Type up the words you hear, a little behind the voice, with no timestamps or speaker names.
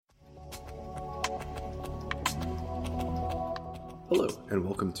Hello, and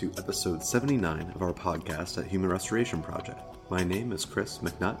welcome to episode 79 of our podcast at Human Restoration Project. My name is Chris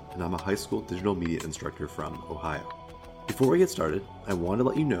McNutt, and I'm a high school digital media instructor from Ohio. Before we get started, I want to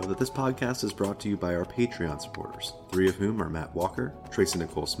let you know that this podcast is brought to you by our Patreon supporters, three of whom are Matt Walker, Tracy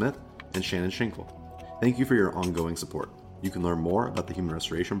Nicole Smith, and Shannon Schenkel. Thank you for your ongoing support. You can learn more about the Human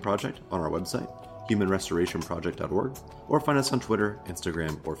Restoration Project on our website, humanrestorationproject.org, or find us on Twitter,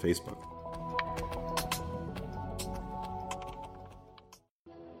 Instagram, or Facebook.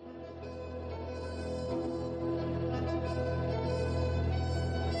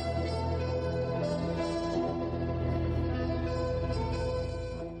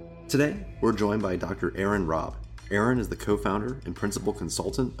 Today, we're joined by Dr. Aaron Robb. Aaron is the co-founder and principal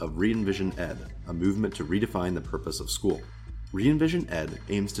consultant of Re-Envision Ed, a movement to redefine the purpose of school. Re-Envision Ed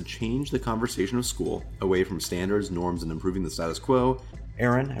aims to change the conversation of school away from standards, norms, and improving the status quo.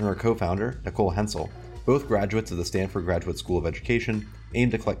 Aaron and her co-founder, Nicole Hensel, both graduates of the Stanford Graduate School of Education, aim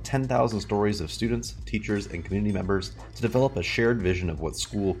to collect 10,000 stories of students, teachers, and community members to develop a shared vision of what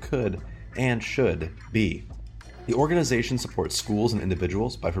school could and should be. The organization supports schools and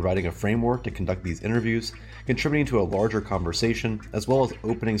individuals by providing a framework to conduct these interviews, contributing to a larger conversation, as well as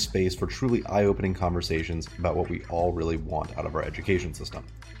opening space for truly eye-opening conversations about what we all really want out of our education system.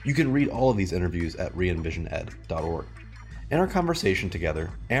 You can read all of these interviews at reinvisioned.org. In our conversation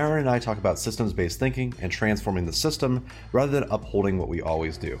together, Aaron and I talk about systems-based thinking and transforming the system rather than upholding what we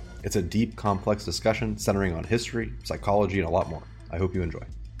always do. It's a deep, complex discussion centering on history, psychology, and a lot more. I hope you enjoy.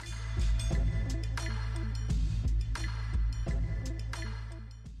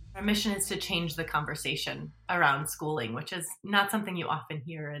 Our mission is to change the conversation around schooling, which is not something you often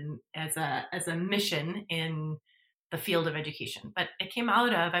hear as a mission in the field of education. But it came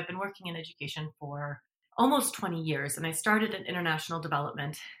out of, I've been working in education for almost 20 years, and I started in international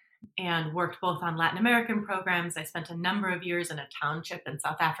development and worked both on Latin American programs. I spent a number of years in a township in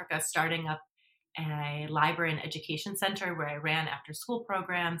South Africa, starting up a library and education center where I ran after school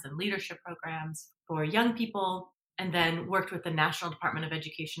programs and leadership programs for young people, and then worked with the National Department of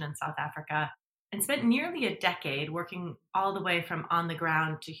Education in South Africa and spent nearly a decade working all the way from on the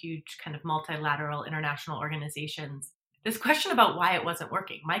ground to huge kind of multilateral international organizations. This question about why it wasn't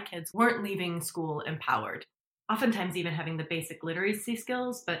working. My kids weren't leaving school empowered, oftentimes even having the basic literacy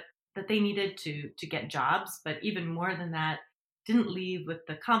skills, but that they needed to get jobs. But even more than that, didn't leave with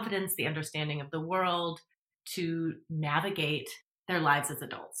the confidence, the understanding of the world to navigate their lives as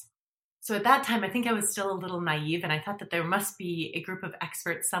adults. So at that time, I think I was still a little naive, and I thought that there must be a group of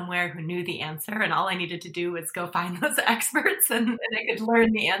experts somewhere who knew the answer, and all I needed to do was go find those experts, and I could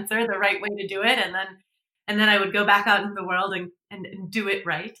learn the answer, the right way to do it, and then I would go back out into the world and do it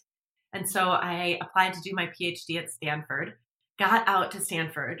right. And so I applied to do my PhD at Stanford, got out to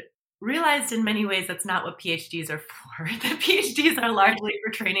Stanford, realized in many ways that's not what PhDs are for. The PhDs are largely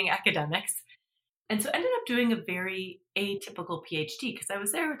for training academics. And so I ended up doing a very atypical PhD because I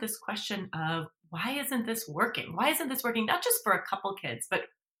was there with this question of why isn't this working? Why isn't this working? Not just for a couple kids, but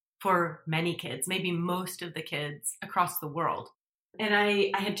for many kids, maybe most of the kids across the world. And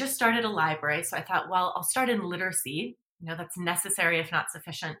I had just started a library. So I thought, well, I'll start in literacy. That's necessary, if not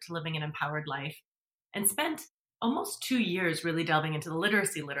sufficient, to living an empowered life. And spent almost 2 years really delving into the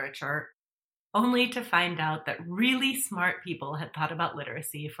literacy literature, only to find out that really smart people had thought about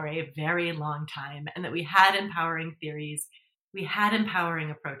literacy for a very long time, and that we had empowering theories, we had empowering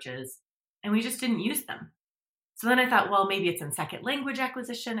approaches, and we just didn't use them. So then I thought, well, maybe it's in second language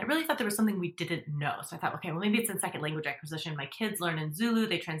acquisition. I really thought there was something we didn't know. So I thought, okay, well, maybe it's in second language acquisition. My kids learn in Zulu,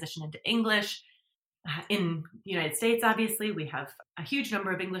 they transition into English. In the United States, obviously, we have a huge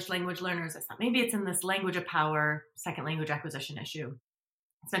number of English language learners. I thought maybe it's in this language of power, second language acquisition issue.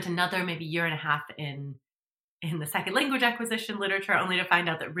 I spent another maybe year and a half in the second language acquisition literature, only to find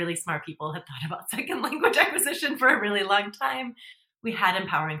out that really smart people had thought about second language acquisition for a really long time. We had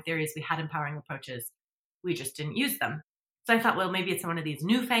empowering theories, we had empowering approaches, we just didn't use them. So I thought, well, maybe it's one of these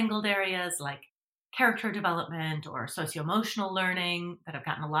newfangled areas like character development or socio-emotional learning that have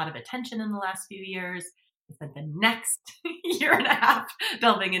gotten a lot of attention in the last few years. I spent the next year and a half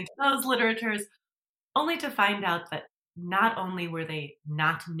delving into those literatures, only to find out that not only were they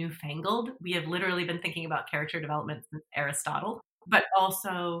not newfangled, we have literally been thinking about character development since Aristotle, but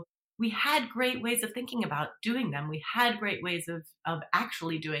also we had great ways of thinking about doing them. We had great ways of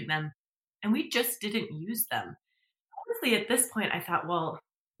actually doing them, and we just didn't use them. Honestly, at this point, I thought, well,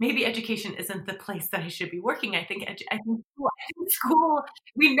 maybe education isn't the place that I should be working. I think school,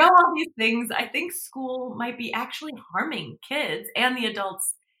 we know all these things. I think school might be actually harming kids and the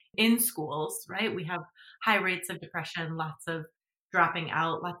adults in schools, right? We have high rates of depression, lots of dropping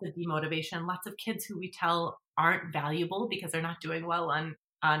out, lots of demotivation, lots of kids who we tell aren't valuable because they're not doing well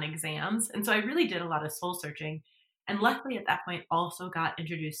on exams. And so I really did a lot of soul searching. And luckily at that point also got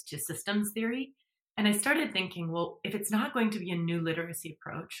introduced to systems theory. And I started thinking, well, if it's not going to be a new literacy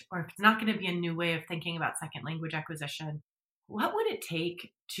approach, or if it's not going to be a new way of thinking about second language acquisition, what would it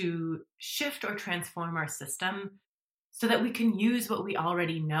take to shift or transform our system so that we can use what we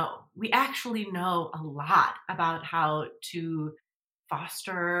already know? We actually know a lot about how to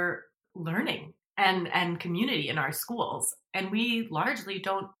foster learning and community in our schools, and we largely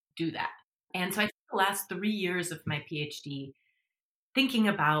don't do that. And so I spent the last 3 years of my PhD thinking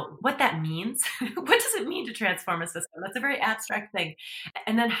about what that means. What does it mean to transform a system? That's a very abstract thing.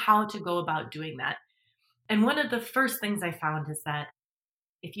 And then how to go about doing that. And one of the first things I found is that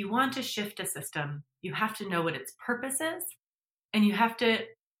if you want to shift a system, you have to know what its purpose is, and you have to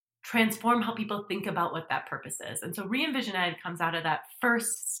transform how people think about what that purpose is. And so Re-envision Ed comes out of that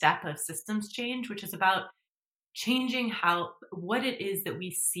first step of systems change, which is about changing what it is that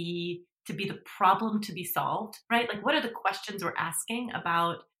we see to be the problem to be solved, right? Like, what are the questions we're asking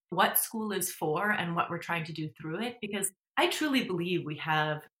about what school is for and what we're trying to do through it? Because I truly believe we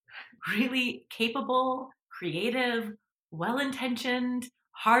have really capable, creative, well-intentioned,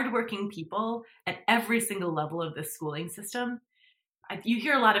 hardworking people at every single level of the schooling system. You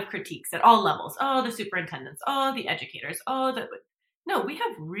hear a lot of critiques at all levels. Oh, the superintendents. Oh, the educators. No, we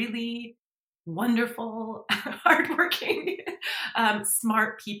have really wonderful, hardworking,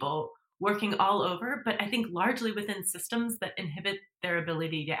 smart people working all over, but I think largely within systems that inhibit their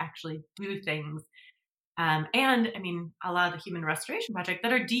ability to actually do things. And I mean, a lot of the Human Restoration Project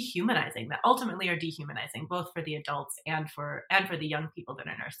that are dehumanizing, that ultimately are dehumanizing, both for the adults and for the young people that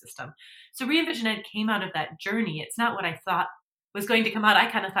are in our system. So Re-envision Ed came out of that journey. It's not what I thought was going to come out.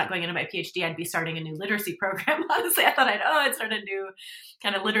 I kind of thought going into my PhD, I'd be starting a new literacy program. Honestly, I thought I'd start a new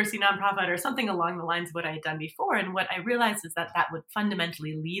kind of literacy nonprofit or something along the lines of what I had done before. And what I realized is that would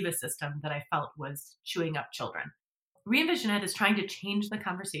fundamentally leave a system that I felt was chewing up children. Re-envision Ed is trying to change the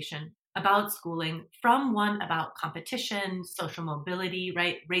conversation about schooling from one about competition, social mobility,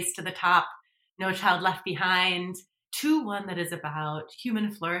 right? Race to the top, no child left behind, to one that is about human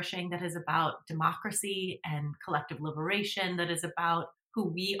flourishing, that is about democracy and collective liberation, that is about who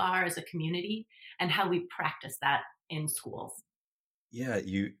we are as a community and how we practice that in schools. Yeah,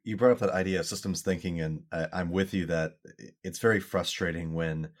 you brought up that idea of systems thinking, and I'm with you that it's very frustrating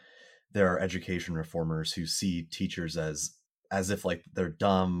when there are education reformers who see teachers as if like they're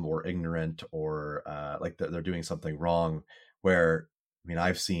dumb or ignorant or like they're doing something wrong. Where, I mean,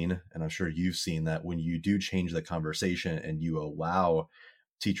 I've seen, and I'm sure you've seen, that when you do change the conversation and you allow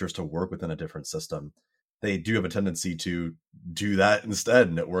teachers to work within a different system, they do have a tendency to do that instead,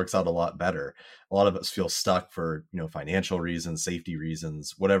 and it works out a lot better. A lot of us feel stuck for, financial reasons, safety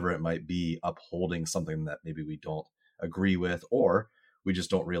reasons, whatever it might be, upholding something that maybe we don't agree with, or we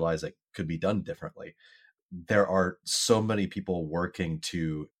just don't realize it could be done differently. There are so many people working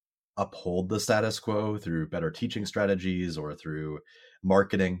to uphold the status quo through better teaching strategies or through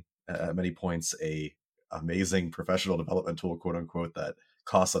marketing. At many points, a amazing professional development tool, quote unquote, that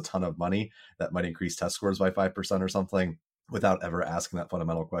costs a ton of money that might increase test scores by 5% or something, without ever asking that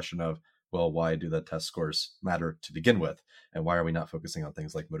fundamental question of, well, why do the test scores matter to begin with? And why are we not focusing on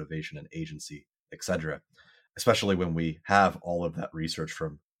things like motivation and agency, etc.? Especially when we have all of that research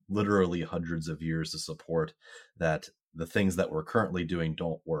from literally hundreds of years to support that the things that we're currently doing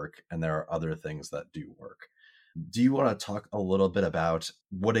don't work, and there are other things that do work. Do you want to talk a little bit about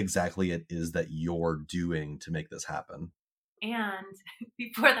what exactly it is that you're doing to make this happen? And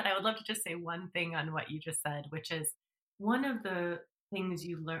before that, I would love to just say one thing on what you just said, which is one of the things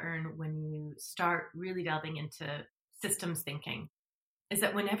you learn when you start really delving into systems thinking is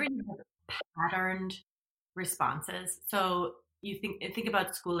that whenever you have patterned responses, so you think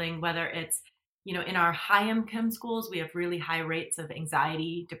about schooling, whether it's, in our high income schools, we have really high rates of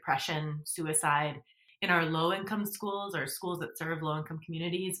anxiety, depression, suicide. In our low income schools, or schools that serve low income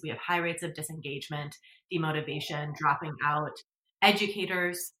communities, we have high rates of disengagement, demotivation, dropping out.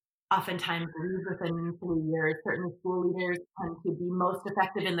 Educators oftentimes leave within 3 years. Certain school leaders tend to be most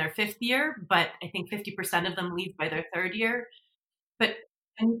effective in their fifth year, but I think 50% of them leave by their third year.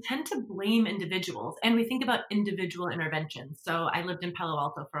 And we tend to blame individuals, and we think about individual interventions. So I lived in Palo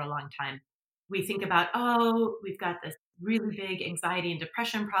Alto for a long time. We think about, oh, we've got this really big anxiety and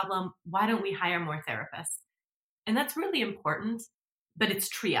depression problem. Why don't we hire more therapists? And that's really important, but it's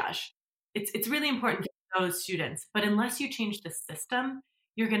triage. It's really important for those students. But unless you change the system,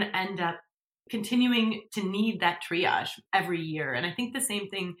 you're going to end up continuing to need that triage every year. And I think the same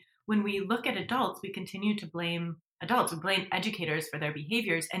thing when we look at adults, we continue to blame adults. We blame educators for their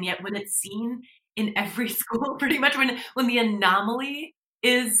behaviors. And yet when it's seen in every school, pretty much when the anomaly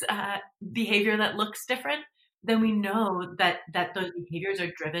is behavior that looks different, then we know that those behaviors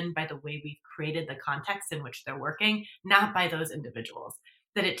are driven by the way we've created the context in which they're working, not by those individuals.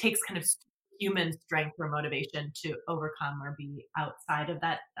 That it takes kind of human strength or motivation to overcome or be outside of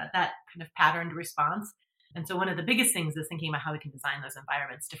that kind of patterned response. And so one of the biggest things is thinking about how we can design those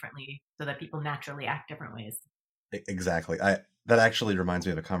environments differently so that people naturally act different ways. Exactly. That actually reminds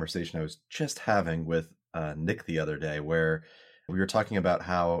me of a conversation I was just having with Nick the other day, where we were talking about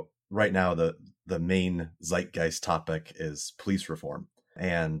how right now the main zeitgeist topic is police reform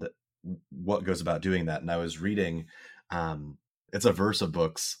and what goes about doing that. And I was reading, it's a verse of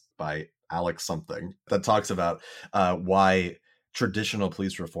books by Alex something that talks about why traditional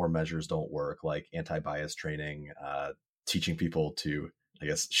police reform measures don't work, like anti-bias training, teaching people to, I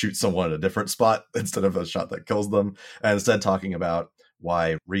guess, shoot someone at a different spot instead of a shot that kills them, and instead talking about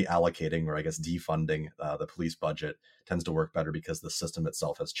why reallocating, or I guess defunding, the police budget tends to work better because the system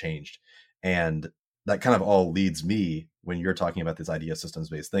itself has changed. And that kind of all leads me, when you're talking about this idea of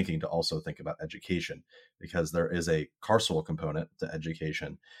systems-based thinking, to also think about education, because there is a carceral component to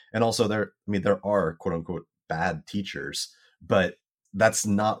education. And also there are quote unquote bad teachers, but that's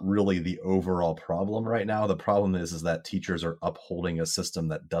not really the overall problem right now. The problem is that teachers are upholding a system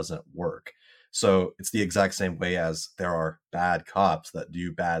that doesn't work. So it's the exact same way as there are bad cops that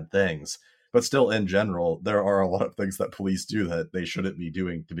do bad things. But still, in general, there are a lot of things that police do that they shouldn't be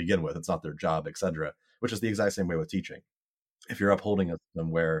doing to begin with. It's not their job, etc., which is the exact same way with teaching. If you're upholding a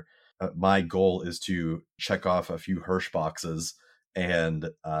system where my goal is to check off a few Hirsch boxes and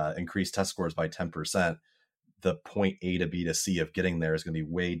increase test scores by 10%, the point A to B to C of getting there is going to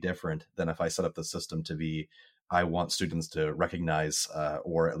be way different than if I set up the system to be, I want students to recognize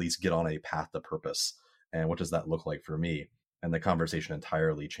or at least get on a path to purpose. And what does that look like for me? And the conversation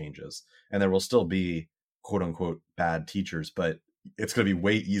entirely changes. And there will still be quote unquote bad teachers, but it's going to be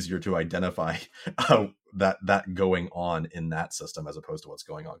way easier to identify that going on in that system as opposed to what's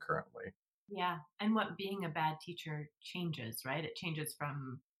going on currently. Yeah. And what being a bad teacher changes, right? It changes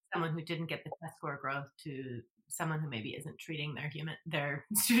from someone who didn't get the test score growth to someone who maybe isn't treating their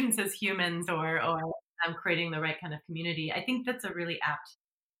students as humans, or creating the right kind of community. I think that's a really apt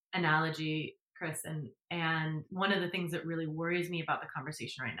analogy, Chris. And one of the things that really worries me about the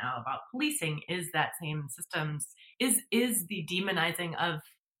conversation right now about policing is that same systems is the demonizing of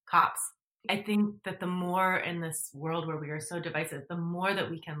cops. I think that the more in this world where we are so divisive, the more that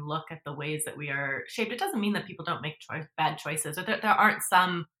we can look at the ways that we are shaped. It doesn't mean that people don't make bad choices, or that there aren't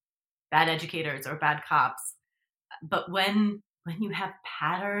some bad educators or bad cops. But when you have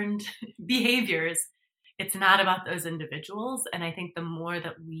patterned behaviors, it's not about those individuals. And I think the more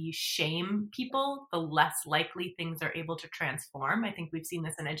that we shame people, the less likely things are able to transform. I think we've seen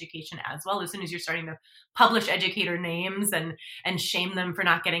this in education as well. As soon as you're starting to publish educator names and shame them for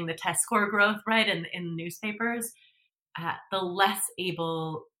not getting the test score growth right in newspapers, the less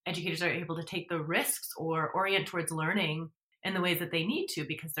able educators are able to take the risks or orient towards learning in the ways that they need to,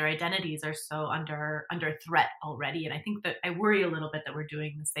 because their identities are so under threat already. And I think that I worry a little bit that we're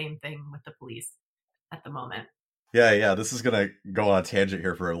doing the same thing with the police at the moment. Yeah. This is going to go on a tangent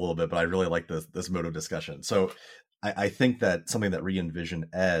here for a little bit, but I really like this mode of discussion. So I think that something that Re-envision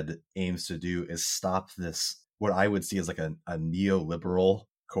Ed aims to do is stop this, what I would see as like a neoliberal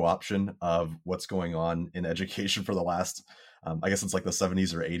co-option of what's going on in education for the last, I guess it's like the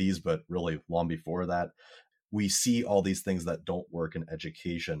 70s or 80s, but really long before that. We see all these things that don't work in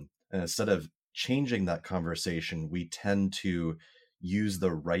education. And instead of changing that conversation, we tend to use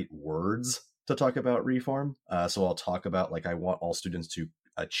the right words to talk about reform. So I'll talk about, like, I want all students to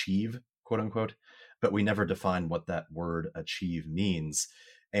achieve, quote unquote, but we never define what that word achieve means.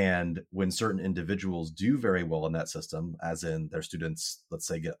 And when certain individuals do very well in that system, as in their students, let's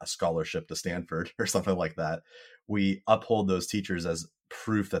say, get a scholarship to Stanford or something like that, we uphold those teachers as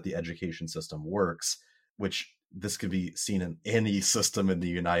proof that the education system works, which this could be seen in any system in the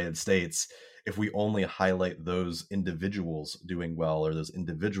United States. If we only highlight those individuals doing well or those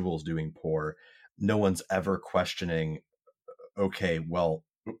individuals doing poor, no one's ever questioning, okay, well,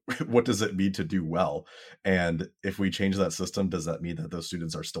 what does it mean to do well? And if we change that system, does that mean that those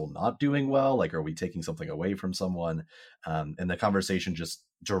students are still not doing well? Like, are we taking something away from someone? And the conversation just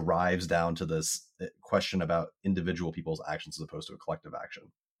derives down to this question about individual people's actions as opposed to a collective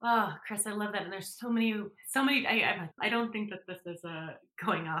action. Oh, Chris, I love that. And there's so many. I don't think that this is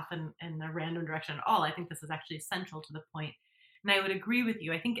going off in a random direction at all. I think this is actually central to the point. And I would agree with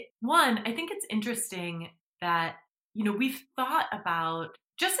you. I think it's interesting that, we've thought about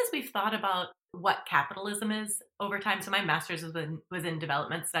just as we've thought about what capitalism is over time. So my master's was in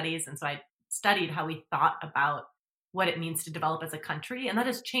development studies. And so I studied how we thought about what it means to develop as a country. And that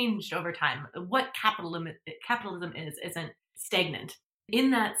has changed over time. What capitalism is isn't stagnant.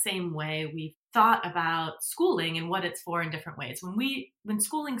 In that same way, we've thought about schooling and what it's for in different ways. When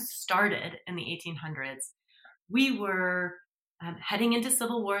schooling started in the 1800s, we were heading into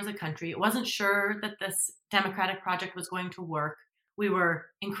civil war as a country. It wasn't sure that this democratic project was going to work. We were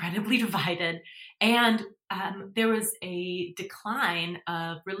incredibly divided, and there was a decline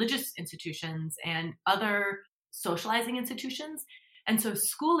of religious institutions and other socializing institutions. And so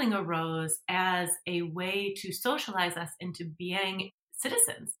schooling arose as a way to socialize us into being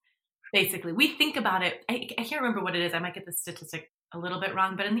citizens. Basically, we think about it. I can't remember what it is. I might get the statistic a little bit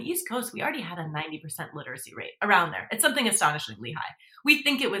wrong, but in the East Coast, we already had a 90% literacy rate around there. It's something astonishingly high. We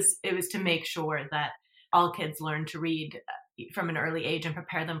think it was to make sure that all kids learn to read from an early age and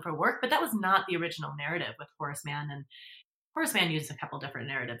prepare them for work, but that was not the original narrative with Horace Mann. And Horace Mann used a couple different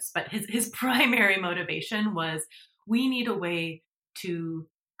narratives, but his primary motivation was we need a way to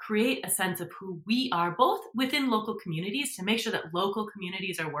create a sense of who we are, both within local communities to make sure that local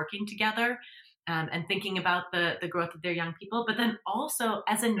communities are working together and thinking about the growth of their young people, but then also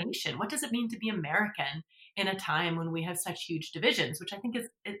as a nation, what does it mean to be American in a time when we have such huge divisions, which I think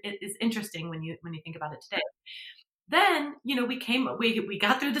is interesting when you think about it today. Then, we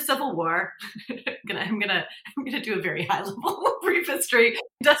got through the Civil War. I'm gonna do a very high level brief history,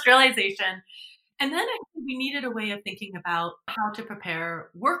 industrialization. And then I think we needed a way of thinking about how to prepare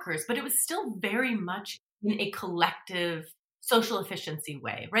workers, but it was still very much in a collective social efficiency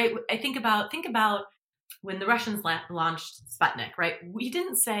way, right? I think about when the Russians launched Sputnik, right? We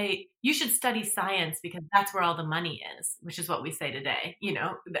didn't say you should study science because that's where all the money is, which is what we say today. Be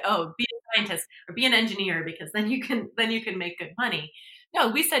a scientist or be an engineer because then you can make good money. No,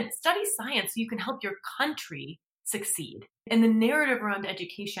 we said study science so you can help your country succeed. And the narrative around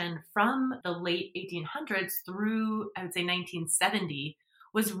education from the late 1800s through, I would say, 1970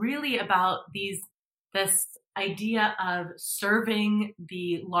 was really about this idea of serving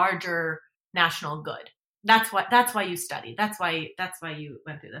the larger national good. That's why you study. That's why you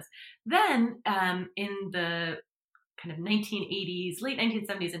went through this. Then in the kind of 1980s, late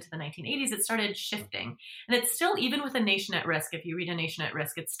 1970s into the 1980s, it started shifting. And it's still, even with A Nation at Risk, if you read A Nation at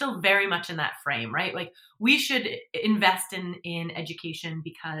Risk, it's still very much in that frame, right? Like we should invest in education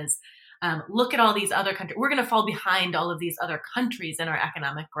because look at all these other countries. We're going to fall behind all of these other countries in our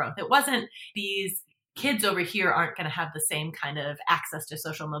economic growth. It wasn't these kids over here aren't going to have the same kind of access to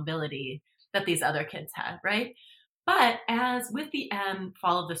social mobility that these other kids had, right? But as with the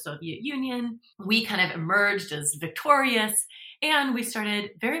fall of the Soviet Union, we kind of emerged as victorious, and we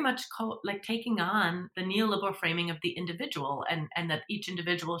started very much taking on the neoliberal framing of the individual, and that each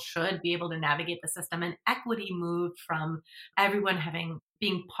individual should be able to navigate the system. And equity moved from everyone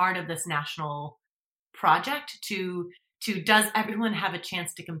being part of this national project to does everyone have a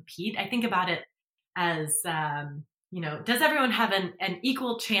chance to compete? I think about it as does everyone have an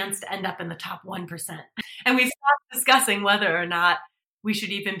equal chance to end up in the top 1%? And we stopped discussing whether or not we should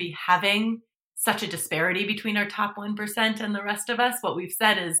even be having such a disparity between our top 1% and the rest of us. What we've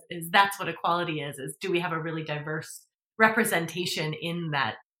said is that's what equality is do we have a really diverse representation in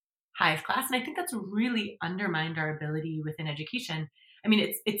that highest class? And I think that's really undermined our ability within education. I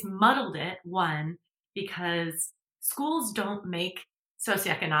mean, it's muddled it, one, because schools don't make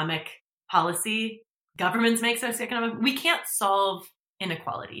socioeconomic policy. Governments make socioeconomic. We can't solve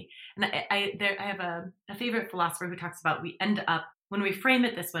inequality. And I have a favorite philosopher who talks about we end up, when we frame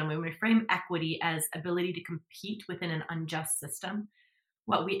it this way, when we frame equity as ability to compete within an unjust system,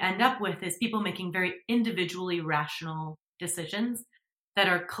 what we end up with is people making very individually rational decisions that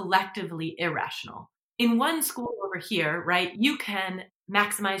are collectively irrational. In one school over here, right, you can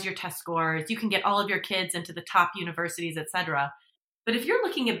maximize your test scores, you can get all of your kids into the top universities, et cetera. But if you're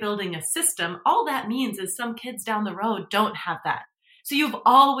looking at building a system, all that means is some kids down the road don't have that. So you've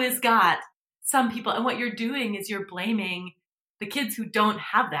always got some people, and what you're doing is you're blaming the kids who don't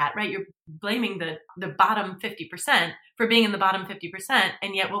have that, right? You're blaming the bottom 50% for being in the bottom 50%.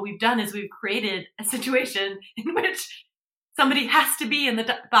 And yet what we've done is we've created a situation in which somebody has to be in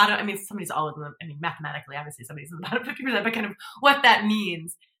the bottom. I mean, somebody's always in the, mathematically, obviously somebody's in the bottom 50%, but kind of what that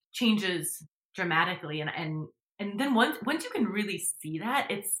means changes dramatically. And then once you can really see that,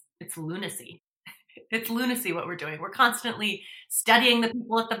 it's lunacy. It's lunacy what we're doing. We're constantly studying the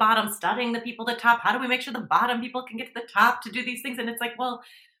people at the bottom, studying the people at the top. How do we make sure the bottom people can get to the top to do these things? And it's like, well,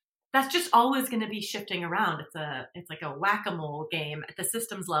 that's just always going to be shifting around. It's like a whack-a-mole game at the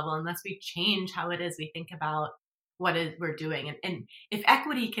systems level unless we change how it is we think about we're doing. And if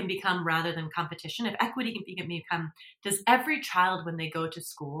equity can become, rather than competition, if equity can become, does every child when they go to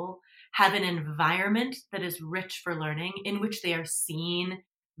school have an environment that is rich for learning, in which they are seen,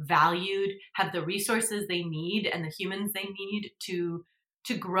 valued, have the resources they need and the humans they need to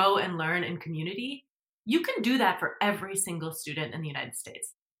grow and learn in community? You can do that for every single student in the United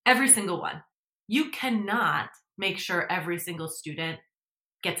States. Every single one. You cannot make sure every single student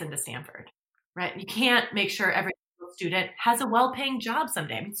gets into Stanford, right? You can't make sure every single student has a well-paying job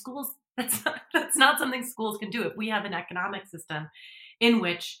someday. I mean, schools, that's not something schools can do. If we have an economic system in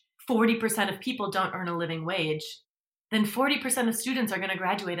which 40% of people don't earn a living wage, then 40% of students are going to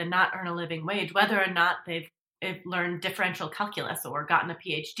graduate and not earn a living wage, whether or not they've learned differential calculus or gotten a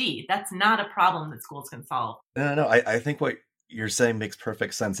PhD. That's not a problem that schools can solve. No, I think what you're saying makes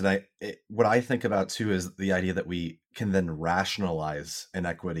perfect sense. And what I think about too is the idea that we can then rationalize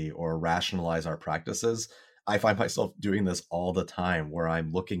inequity or rationalize our practices. I find myself doing this all the time, where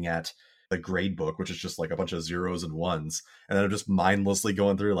I'm looking at the grade book, which is just like a bunch of zeros and ones, and then I'm just mindlessly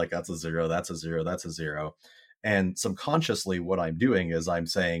going through like, that's a zero, that's a zero, that's a zero. And subconsciously what I'm doing is I'm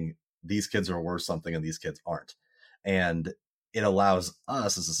saying these kids are worth something and these kids aren't. And it allows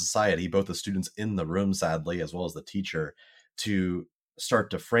us as a society, both the students in the room, sadly, as well as the teacher, to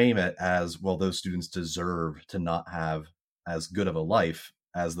start to frame it as, well, those students deserve to not have as good of a life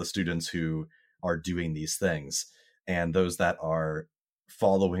as the students who are doing these things. And those that are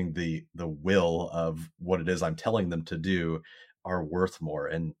following the will of what it is I'm telling them to do are worth more.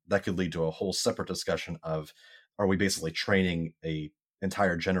 And that could lead to a whole separate discussion of, are we basically training a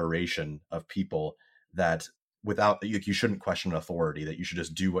entire generation of people that without, you shouldn't question authority, that you should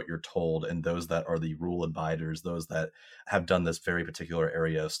just do what you're told, and those that are the rule abiders, those that have done this very particular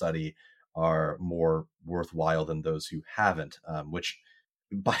area of study, are more worthwhile than those who haven't, which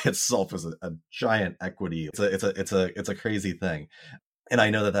by itself is a giant equity. It's a crazy thing. And I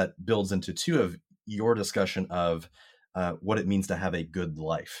know that builds into two of your discussion of what it means to have a good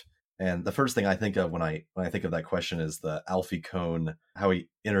life. And the first thing I think of when I think of that question is the Alfie Kohn, how he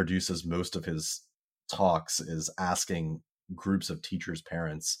introduces most of his talks is asking groups of teachers,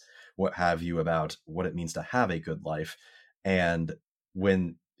 parents, what have you, about what it means to have a good life. And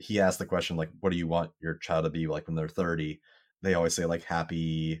when he asked the question, like, what do you want your child to be like when they're 30? They always say like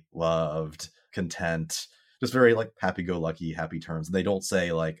happy, loved, content, just very like happy-go-lucky, happy terms. They don't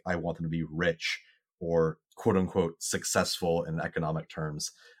say like, I want them to be rich or quote unquote successful in economic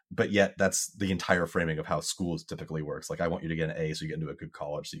terms. But yet that's the entire framing of how schools typically works. Like, I want you to get an A so you get into a good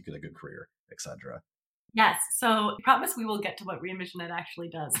college, so you get a good career, etc. Yes. So I promise we will get to what Re-envision Ed actually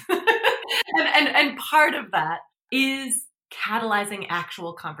does. and part of that is catalyzing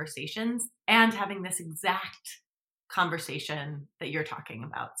actual conversations and having this exact conversation that you're talking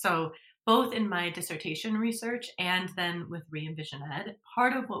about. So both in my dissertation research and then with Re-envision Ed,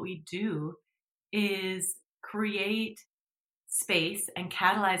 part of what we do is create space and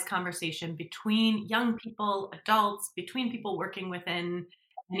catalyze conversation between young people, adults, between people working within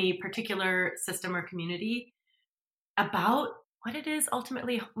any particular system or community, about what it is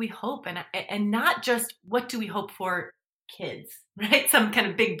ultimately we hope, and not just what do we hope for kids, right? Some kind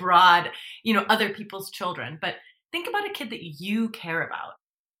of big, broad, other people's children, but think about a kid that you care about.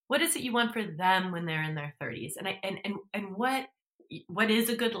 What is it you want for them when they're in their 30s? And what is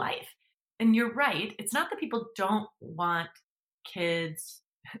a good life? And you're right. It's not that people don't want kids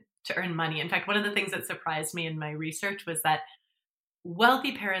to earn money. In fact, one of the things that surprised me in my research was that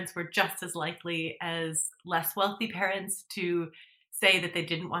wealthy parents were just as likely as less wealthy parents to say that they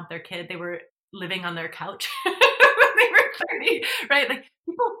didn't want their kid. They were living on their couch when they were 30, right? Like,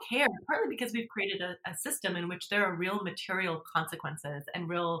 people care, partly because we've created a system in which there are real material consequences and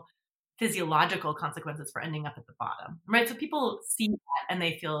real physiological consequences for ending up at the bottom, right? So people see that and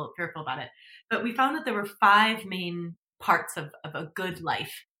they feel fearful about it. But we found that there were 5 main parts of a good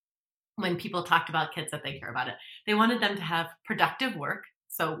life when people talked about kids that they care about it. They wanted them to have productive work,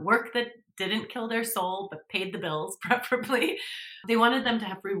 so work that didn't kill their soul but paid the bills, preferably. They wanted them to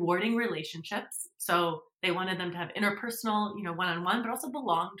have rewarding relationships, so they wanted them to have interpersonal, one-on-one, but also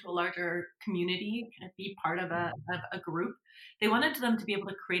belong to a larger community, kind of be part of a group. They wanted them to be able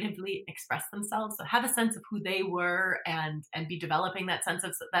to creatively express themselves, so have a sense of who they were and be developing that sense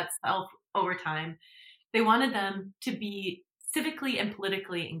of that self over time. They wanted them to be civically and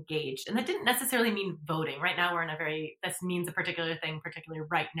politically engaged. And that didn't necessarily mean voting. Right now, this means a particular thing, particularly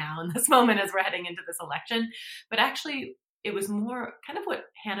right now in this moment as we're heading into this election. But actually, it was more kind of what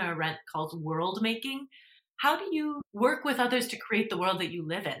Hannah Arendt calls world making. how do you work with others to create the world that you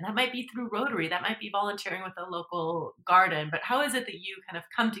live in? That might be through Rotary, that might be volunteering with a local garden, but how is it that you kind of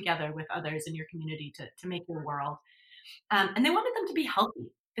come together with others in your community to make your world? And they wanted them to be healthy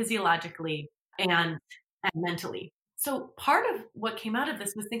physiologically and mentally. So part of what came out of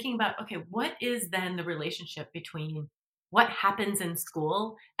this was thinking about, okay, what is then the relationship between what happens in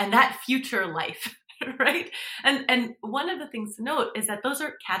school and that future life, right? And one of the things to note is that those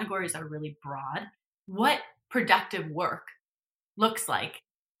categories are really broad. What productive work looks like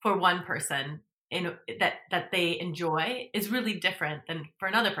for one person in that they enjoy is really different than for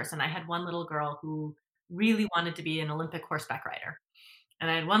another person. I had one little girl who really wanted to be an Olympic horseback rider. And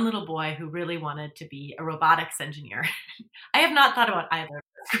I had one little boy who really wanted to be a robotics engineer. I have not thought about either of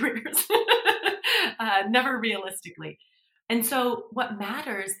those careers, never realistically. And so what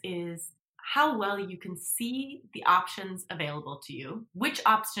matters is how well you can see the options available to you, which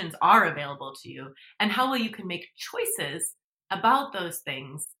options are available to you, and how well you can make choices about those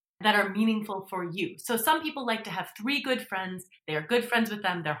things that are meaningful for you. So some people like to have 3 good friends. They are good friends with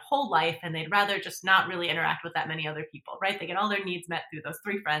them their whole life, and they'd rather just not really interact with that many other people, right? They get all their needs met through those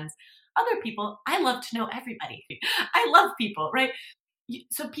 3 friends. Other people, I love to know everybody. I love people, right?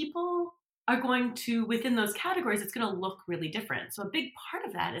 So people are going to, within those categories, it's going to look really different. So a big part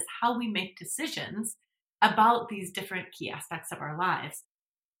of that is how we make decisions about these different key aspects of our lives.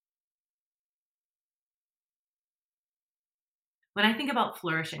 When I think about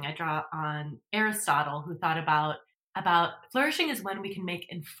flourishing, I draw on Aristotle, who thought about flourishing is when we can make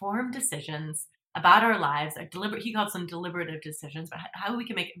informed decisions about our lives. He calls them deliberative decisions, but how we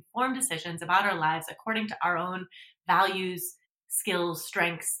can make informed decisions about our lives according to our own values, skills,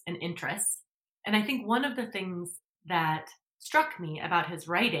 strengths, and interests. And I think one of the things that struck me about his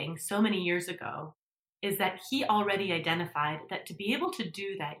writing so many years ago is that he already identified that to be able to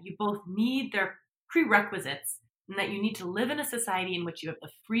do that, you both need their prerequisites, and that you need to live in a society in which you have the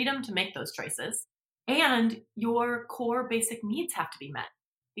freedom to make those choices, and your core basic needs have to be met.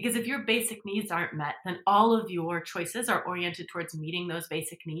 Because if your basic needs aren't met, then all of your choices are oriented towards meeting those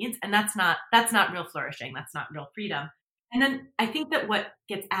basic needs. And that's not real flourishing. That's not real freedom. And then I think that what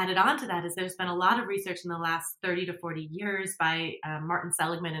gets added on to that is there's been a lot of research in the last 30 to 40 years by Martin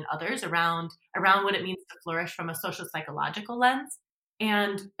Seligman and others around what it means to flourish from a social psychological lens.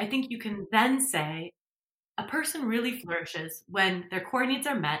 And I think you can then say a person really flourishes when their core needs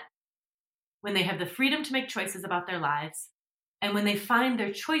are met, when they have the freedom to make choices about their lives, and when they find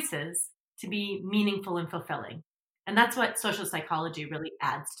their choices to be meaningful and fulfilling. And that's what social psychology really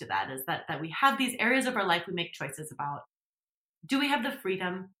adds to that, is that we have these areas of our life we make choices about. Do we have the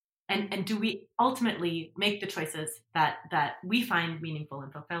freedom, and do we ultimately make the choices that we find meaningful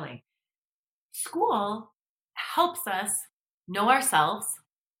and fulfilling? School helps us know ourselves,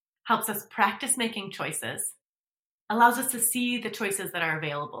 helps us practice making choices, allows us to see the choices that are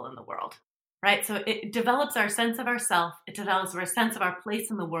available in the world, right? So it develops our sense of ourself. It develops our sense of our place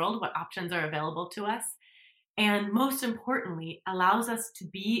in the world, what options are available to us. And most importantly, allows us to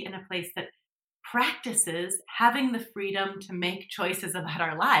be in a place that practices having the freedom to make choices about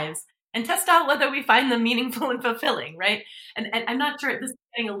our lives and test out whether we find them meaningful and fulfilling, right? And I'm not sure, this is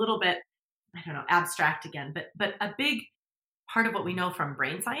getting a little bit, I don't know, abstract again, but a big part of what we know from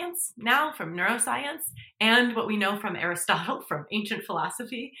brain science now, from neuroscience, and what we know from Aristotle, from ancient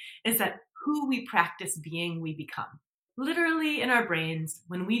philosophy, is that who we practice being, we become. Literally in our brains,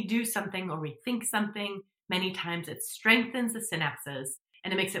 when we do something or we think something, many times it strengthens the synapses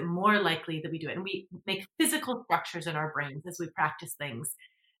and it makes it more likely that we do it. And we make physical structures in our brains as we practice things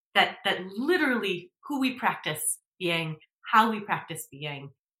that literally who we practice being, how we practice being,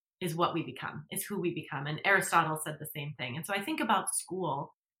 is what we become, is who we become. And Aristotle said the same thing. And so I think about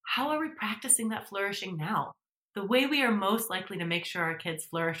school. How are we practicing that flourishing now? The way we are most likely to make sure our kids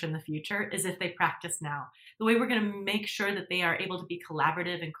flourish in the future is if they practice now. The way we're going to make sure that they are able to be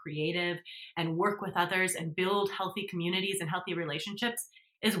collaborative and creative and work with others and build healthy communities and healthy relationships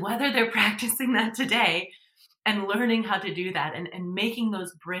is whether they're practicing that today and learning how to do that and making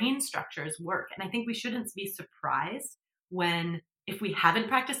those brain structures work. And I think we shouldn't be surprised if we haven't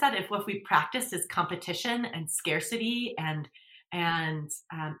practiced that, if what we practice is competition and scarcity and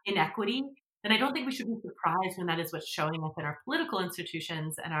inequity, then I don't think we should be surprised when that is what's showing up in our political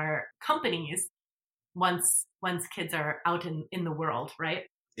institutions and our companies once kids are out in the world, right?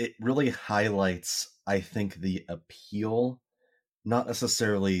 It really highlights, I think, the appeal, not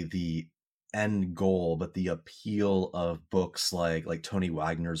necessarily the end goal, but the appeal of books like Tony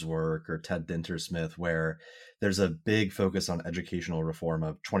Wagner's work or Ted Dintersmith, where there's a big focus on educational reform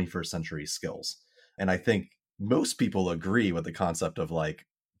of 21st century skills. And I think most people agree with the concept of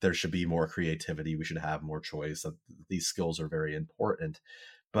there should be more creativity, we should have more choice, that these skills are very important.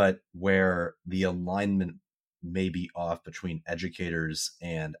 But where the alignment may be off between educators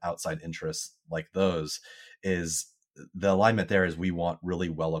and outside interests like those is the alignment there is we want really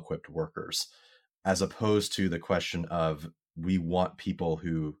well-equipped workers, as opposed to the question of we want people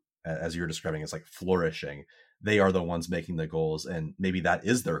who, as you're describing, is like flourishing. They are the ones making the goals, and maybe that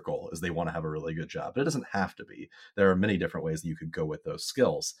is their goal, is they want to have a really good job, but it doesn't have to be. There are many different ways that you could go with those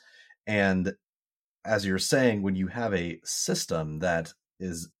skills. And as you're saying, when you have a system that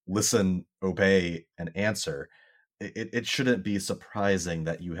is listen, obey, and answer, it shouldn't be surprising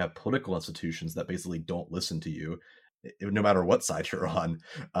that you have political institutions that basically don't listen to you, no matter what side you're on.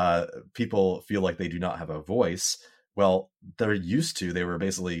 People feel like they do not have a voice. Well, they were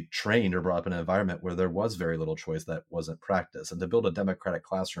basically trained or brought up in an environment where there was very little choice that wasn't practiced. And to build a democratic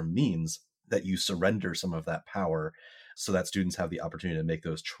classroom means that you surrender some of that power so that students have the opportunity to make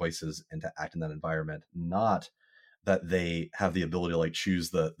those choices and to act in that environment, not that they have the ability to like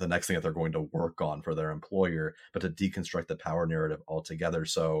choose the next thing that they're going to work on for their employer, but to deconstruct the power narrative altogether.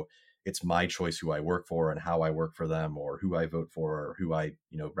 So it's my choice who I work for and how I work for them, or who I vote for, or who I,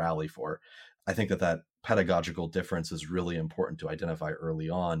 rally for. I think that pedagogical difference is really important to identify early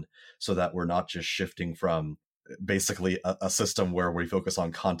on, so that we're not just shifting from basically a system where we focus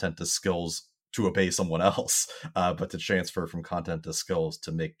on content to skills to obey someone else, but to transfer from content to skills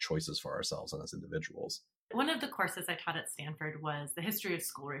to make choices for ourselves and as individuals. One of the courses I taught at Stanford was the history of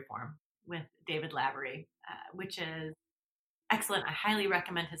school reform with David Lavery, which is excellent. I highly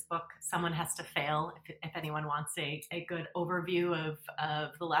recommend his book, Someone Has to Fail, if anyone wants a good overview of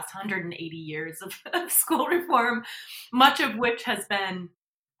the last 180 years of school reform, much of which has been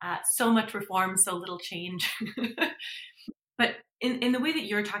so much reform, so little change. But in the way that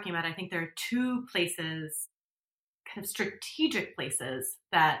you're talking about, I think there are two places, kind of strategic places,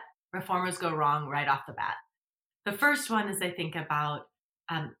 that reformers go wrong right off the bat. The first one is they think about,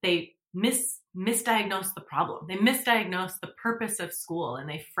 they misdiagnose the problem. They misdiagnose the purpose of school, and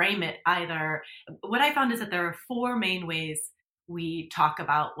they frame it either. What I found is that there are four main ways we talk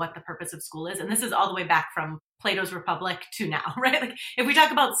about what the purpose of school is. And this is all the way back from Plato's Republic to now, right? Like if we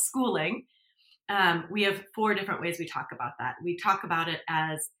talk about schooling, we have four different ways we talk about that. We talk about it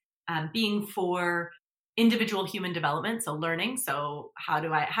as being for individual human development, so learning. So how do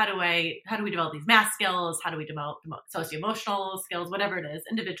we develop these math skills? How do we develop socio-emotional skills? Whatever it is,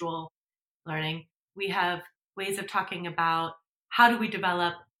 individual learning. We have ways of talking about how do we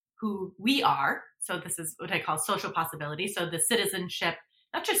develop who we are. So this is what I call social possibility. So the citizenship,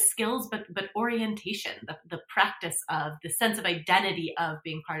 not just skills, but orientation, the practice of the sense of identity of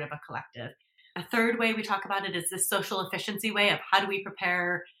being part of a collective. A third way we talk about it is this social efficiency way of how do we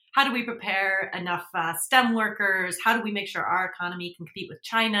prepare enough STEM workers? How do we make sure our economy can compete with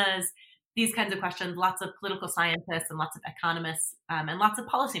China's? These kinds of questions. Lots of political scientists and lots of economists and lots of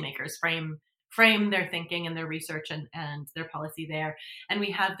policymakers frame their thinking and their research and their policy there. And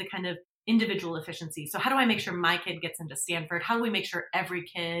we have the kind of individual efficiency. So how do I make sure my kid gets into Stanford? How do we make sure every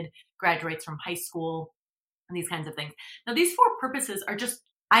kid graduates from high school? And these kinds of things. Now, these four purposes are just,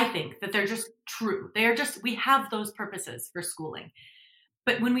 I think that they're just true. We have those purposes for schooling.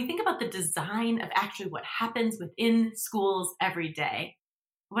 But when we think about the design of actually what happens within schools every day,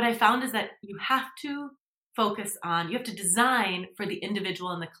 what I found is that you have to design for the individual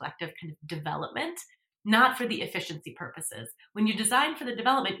and the collective kind of development, not for the efficiency purposes. When you design for the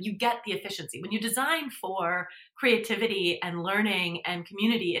development, you get the efficiency. When you design for creativity and learning and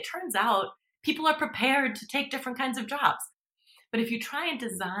community, it turns out people are prepared to take different kinds of jobs. But if you try and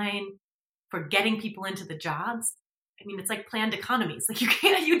design for getting people into the jobs, I mean, it's like planned economies. Like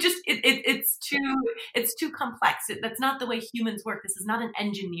it's too complex. That's not the way humans work. This is not an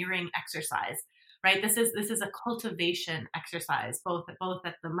engineering exercise, right? This is a cultivation exercise, both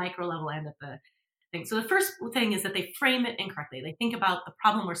at the micro level and at the thing. So the first thing is that they frame it incorrectly. They think about the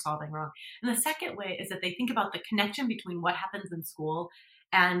problem we're solving wrong. And the second way is that they think about the connection between what happens in school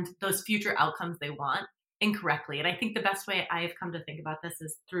and those future outcomes they want incorrectly. And I think the best way I have come to think about this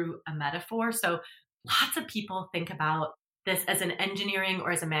is through a metaphor. So lots of people think about this as an engineering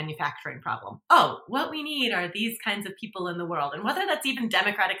or as a manufacturing problem. Oh, what we need are these kinds of people in the world. And whether that's even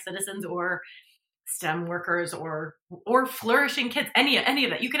democratic citizens or STEM workers or flourishing kids, any of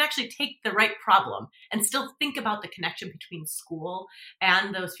that, you can actually take the right problem and still think about the connection between school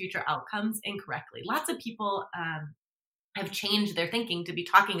and those future outcomes incorrectly. Lots of people have changed their thinking to be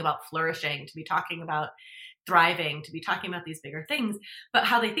talking about flourishing, to be talking about thriving, to be talking about these bigger things. But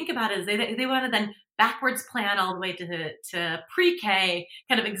how they think about it is they want to then backwards plan all the way to pre-K,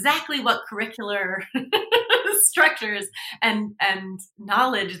 kind of exactly what curricular structures and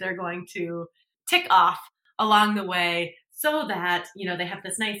knowledge they're going to tick off along the way so that, they have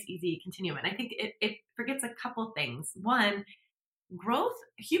this nice, easy continuum. And I think it forgets a couple things. One, growth,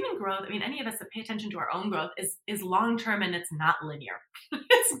 human growth, any of us that pay attention to our own growth is long-term, and it's not linear.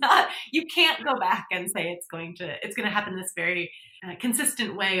 It's not, you can't go back and say it's going to happen this very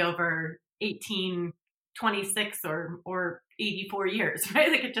consistent way over 18, 26 or 84 years,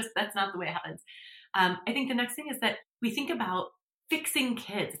 right? Like that's not the way it happens. I think the next thing is that we think about fixing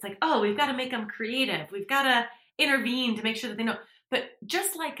kids. It's like, oh, we've got to make them creative. We've got to intervene to make sure that they know. But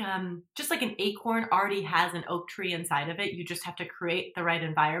just like an acorn already has an oak tree inside of it, you just have to create the right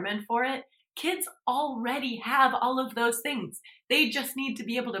environment for it. Kids already have all of those things. They just need to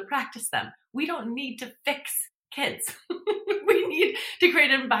be able to practice them. We don't need to fix kids. We need to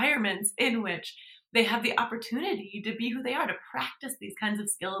create environments in which they have the opportunity to be who they are, to practice these kinds of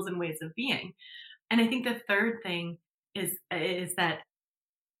skills and ways of being. And I think the third thing is that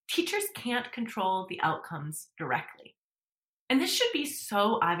teachers can't control the outcomes directly. And this should be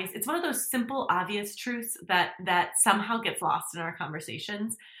so obvious. It's one of those simple, obvious truths that somehow gets lost in our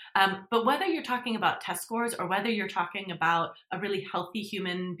conversations. But whether you're talking about test scores or whether you're talking about a really healthy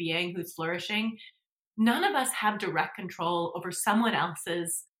human being who's flourishing, none of us have direct control over someone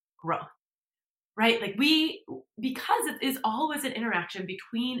else's growth, right? Like because it is always an interaction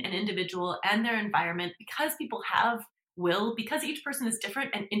between an individual and their environment, because people have will, because each person is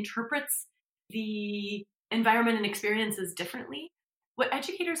different and interprets the environment and experiences differently, what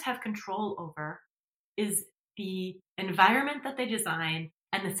educators have control over is the environment that they design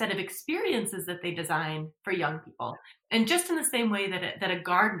and the set of experiences that they design for young people. And just in the same way that a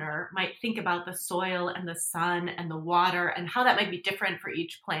gardener might think about the soil and the sun and the water and how that might be different for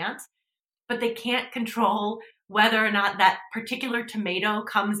each plant, but they can't control whether or not that particular tomato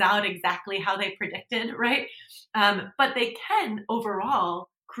comes out exactly how they predicted, right? But they can overall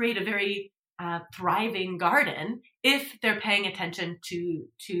create a very thriving garden if they're paying attention to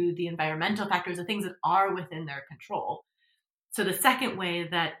the environmental factors, the things that are within their control. So the second way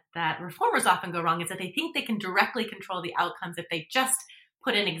that reformers often go wrong is that they think they can directly control the outcomes if they just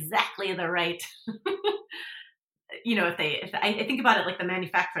put in exactly the right, if I think about it like the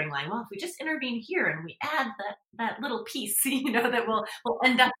manufacturing line. Well, if we just intervene here and we add that little piece, that will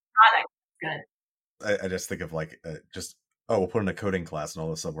end up product good. I just think of we'll put in a coding class and all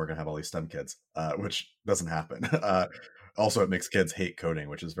of a sudden we're going to have all these STEM kids, which doesn't happen. Also, it makes kids hate coding,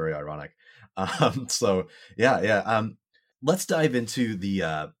 which is very ironic. Let's dive into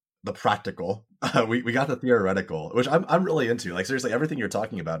the practical. We got the theoretical, which I'm really into. Like, seriously, everything you're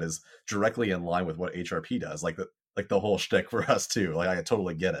talking about is directly in line with what HRP does. Like the whole shtick for us too. Like, I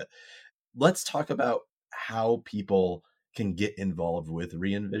totally get it. Let's talk about how people can get involved with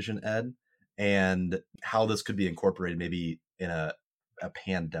Re-envision Ed and how this could be incorporated maybe in a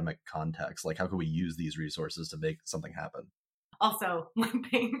pandemic context. Like, how can we use these resources to make something happen? Also, one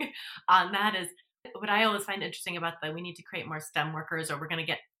thing on that is what I always find interesting about we need to create more STEM workers, or we're going to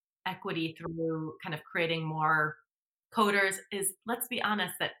get equity through kind of creating more coders, is, let's be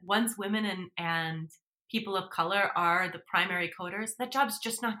honest, that once women and people of color are the primary coders, that job's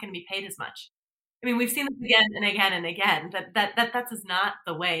just not going to be paid as much. We've seen this again and again and again, that is not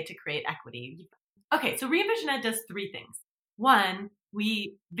the way to create equity. Okay, so Re-envision Ed does three things. One,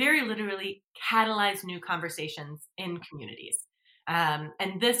 we very literally catalyze new conversations in communities. And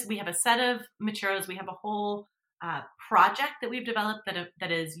we have a set of materials. We have a whole project that we've developed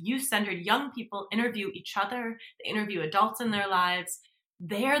that is youth-centered. Young people interview each other. They interview adults in their lives.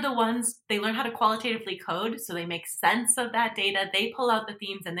 They're the ones, they learn how to qualitatively code, so they make sense of that data. They pull out the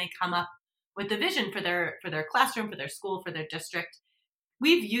themes and they come up with the vision for their classroom, for their school, for their district.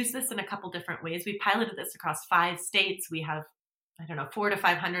 We've used this in a couple different ways. We piloted this across 5 states. We have, 400 to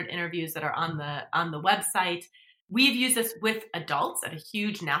 500 interviews that are on the website. We've used this with adults at a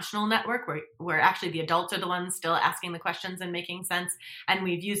huge national network where actually the adults are the ones still asking the questions and making sense. And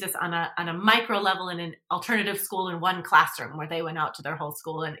we've used this on a micro level in an alternative school in one classroom where they went out to their whole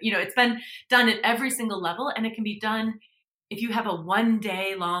school. And, it's been done at every single level, and it can be done if you have a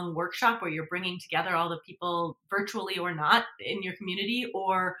 1-day long workshop where you're bringing together all the people virtually or not in your community,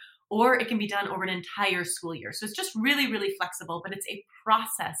 or it can be done over an entire school year. So it's just really, really flexible, but it's a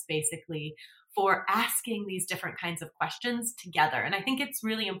process basically for asking these different kinds of questions together. And I think it's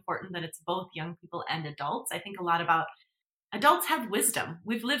really important that it's both young people and adults. I think a lot about adults have wisdom.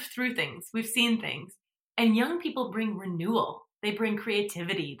 We've lived through things. We've seen things. And young people bring renewal. They bring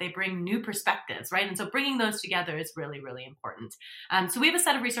creativity. They bring new perspectives, right? And so bringing those together is really, really important. So we have a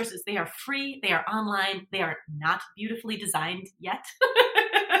set of resources. They are free. They are online. They are not beautifully designed yet.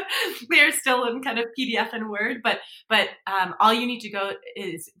 They're still in kind of PDF and Word, but all you need to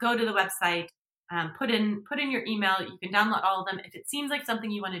go to the website, put in your email. You can download all of them. If it seems like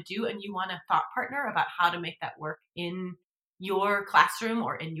something you want to do and you want a thought partner about how to make that work in your classroom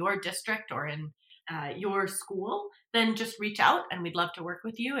or in your district or in your school, then just reach out and we'd love to work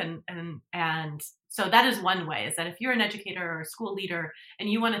with you. And so that is one way, is that if you're an educator or a school leader and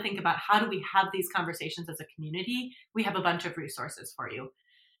you want to think about how do we have these conversations as a community, we have a bunch of resources for you.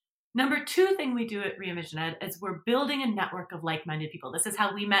 Number 2 thing we do at Re-envision Ed is we're building a network of like-minded people. This is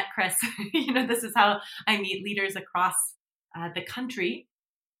how we met, Chris. This is how I meet leaders across the country.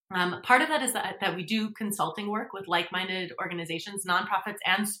 Part of that is that we do consulting work with like-minded organizations, nonprofits,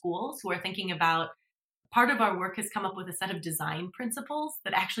 and schools who are thinking about. Part of our work has come up with a set of design principles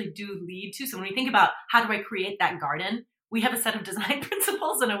that actually do lead to. So when we think about how do I create that garden, we have a set of design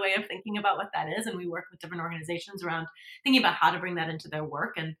principles and a way of thinking about what that is. And we work with different organizations around thinking about how to bring that into their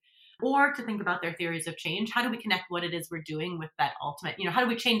work or to think about their theories of change. How do we connect what it is we're doing with that ultimate, how do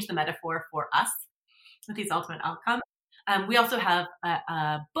we change the metaphor for us with these ultimate outcomes? We also have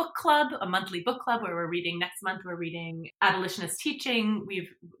a book club, a monthly book club where we're reading. Next month, we're reading Abolitionist Teaching.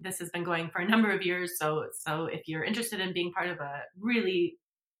 This has been going for a number of years. So if you're interested in being part of a really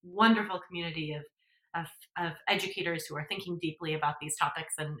wonderful community of educators who are thinking deeply about these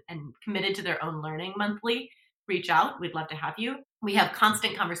topics and committed to their own learning monthly, reach out. We'd love to have you. We have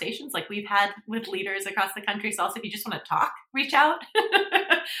constant conversations like we've had with leaders across the country. So also if you just want to talk, reach out.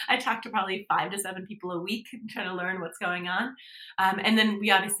 I talk to probably 5 to 7 people a week trying to learn what's going on. And then we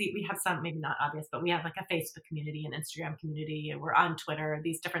have some, maybe not obvious, but we have like a Facebook community, an Instagram community. We're on Twitter,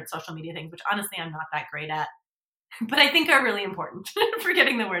 these different social media things, which honestly, I'm not that great at, but I think are really important for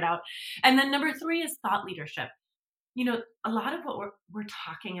getting the word out. And then number 3 is thought leadership. A lot of what we're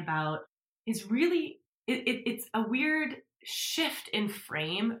talking about is really, it's a weird shift in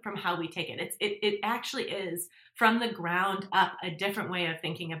frame from how we take it. It actually is from the ground up a different way of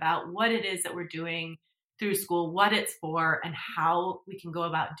thinking about what it is that we're doing through school, what it's for, and how we can go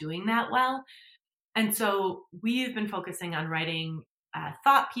about doing that well. And so we've been focusing on writing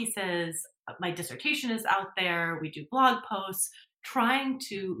thought pieces. My dissertation is out there. We do blog posts, trying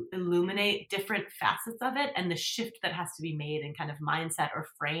to illuminate different facets of it and the shift that has to be made in kind of mindset or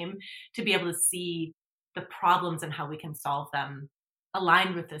frame to be able to see the problems and how we can solve them,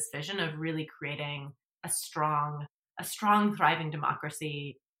 aligned with this vision of really creating a strong, thriving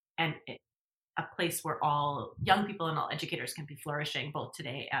democracy and a place where all young people and all educators can be flourishing both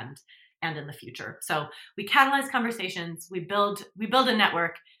today and in the future. So we catalyze conversations, we build a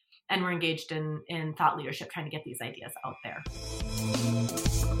network, and we're engaged in thought leadership, trying to get these ideas out there.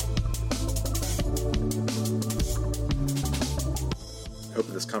 I hope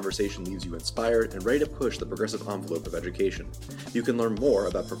that this conversation leaves you inspired and ready to push the progressive envelope of education. You can learn more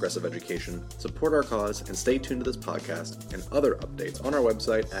about progressive education, support our cause, and stay tuned to this podcast and other updates on our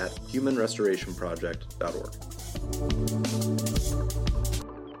website at humanrestorationproject.org.